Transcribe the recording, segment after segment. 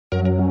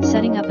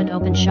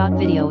OpenShot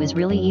video is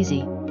really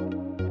easy.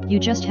 You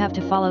just have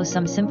to follow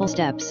some simple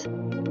steps.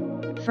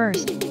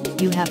 First,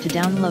 you have to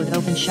download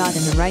OpenShot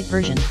in the right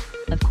version,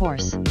 of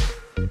course.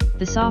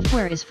 The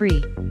software is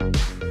free.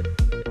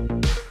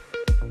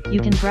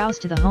 You can browse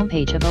to the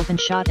homepage of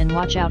OpenShot and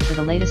watch out for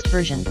the latest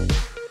version.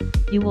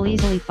 You will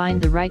easily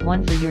find the right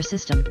one for your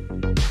system.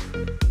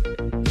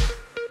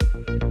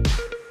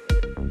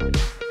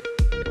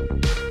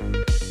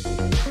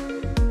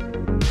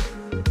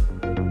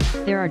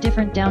 There are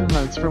different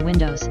downloads for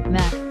Windows,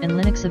 Mac, and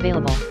Linux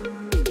available.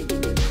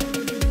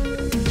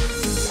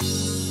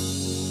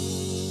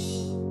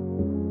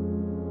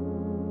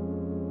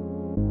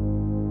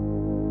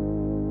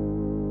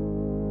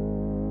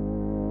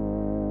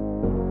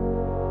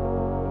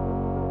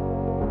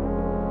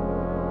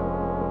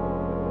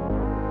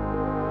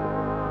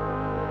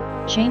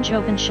 Change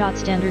OpenShot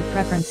standard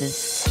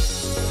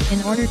preferences.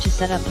 In order to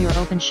set up your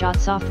OpenShot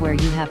software,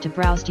 you have to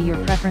browse to your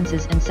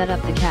preferences and set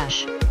up the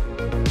cache.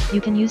 You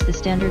can use the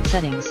standard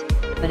settings,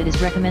 but it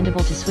is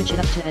recommendable to switch it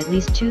up to at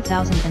least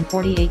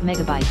 2048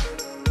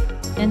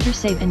 MB. Enter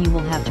save and you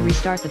will have to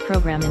restart the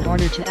program in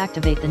order to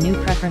activate the new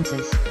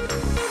preferences.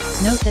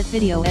 Note that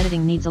video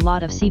editing needs a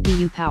lot of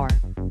CPU power.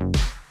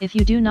 If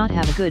you do not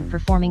have a good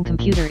performing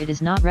computer, it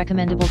is not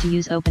recommendable to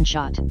use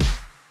OpenShot.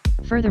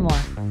 Furthermore,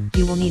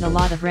 you will need a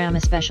lot of RAM,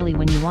 especially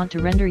when you want to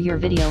render your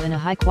video in a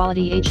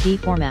high-quality HD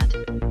format.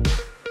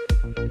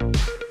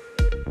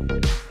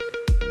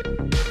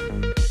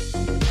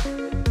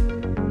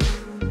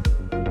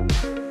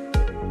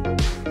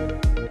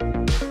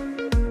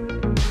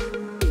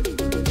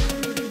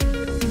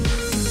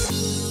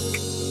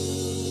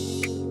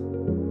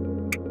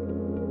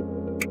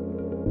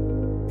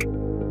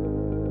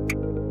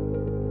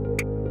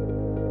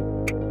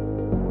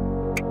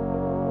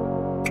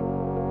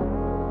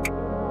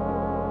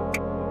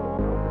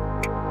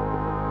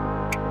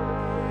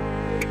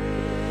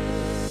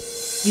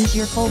 Use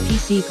your full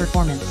PC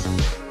performance.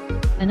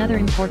 Another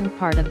important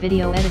part of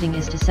video editing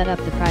is to set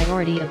up the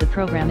priority of the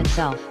program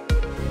itself.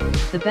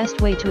 The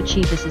best way to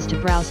achieve this is to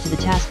browse to the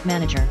Task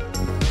Manager.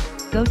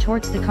 Go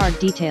towards the card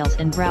details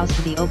and browse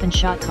to the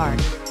OpenShot card.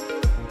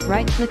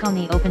 Right-click on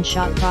the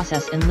OpenShot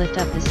process and lift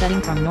up the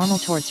setting from normal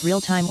towards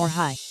real-time or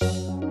high.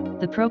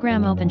 The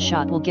program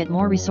OpenShot will get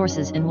more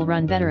resources and will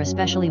run better,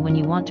 especially when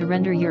you want to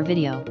render your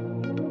video.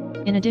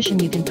 In addition,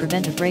 you can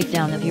prevent a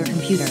breakdown of your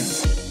computer.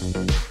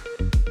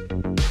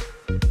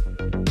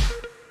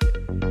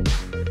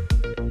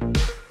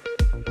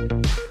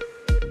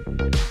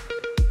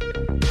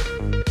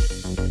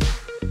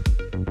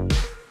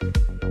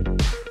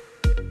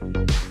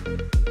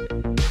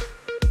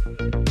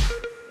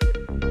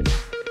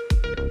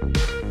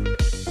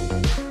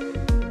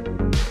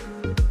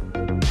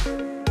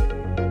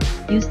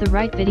 Use the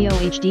right video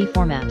HD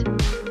format.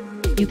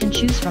 You can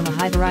choose from a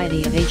high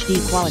variety of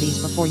HD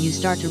qualities before you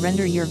start to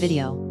render your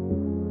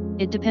video.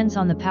 It depends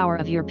on the power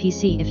of your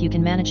PC if you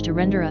can manage to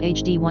render a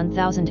HD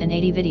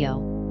 1080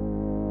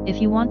 video.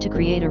 If you want to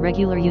create a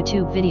regular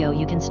YouTube video,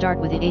 you can start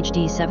with a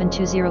HD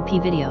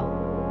 720p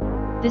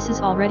video. This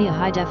is already a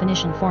high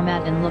definition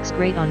format and looks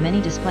great on many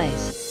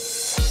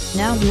displays.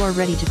 Now you are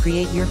ready to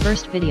create your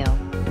first video.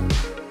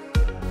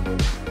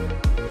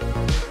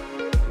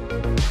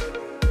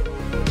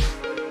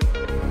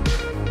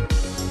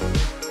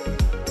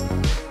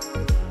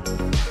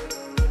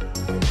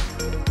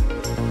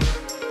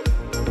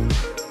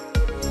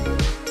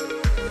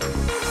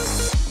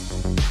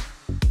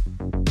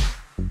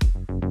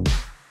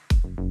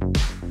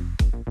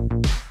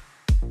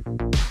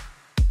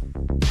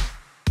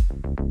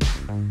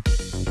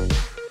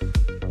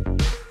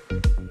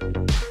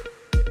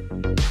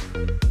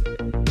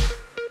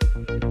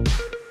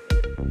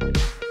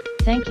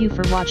 Thank you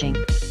for watching.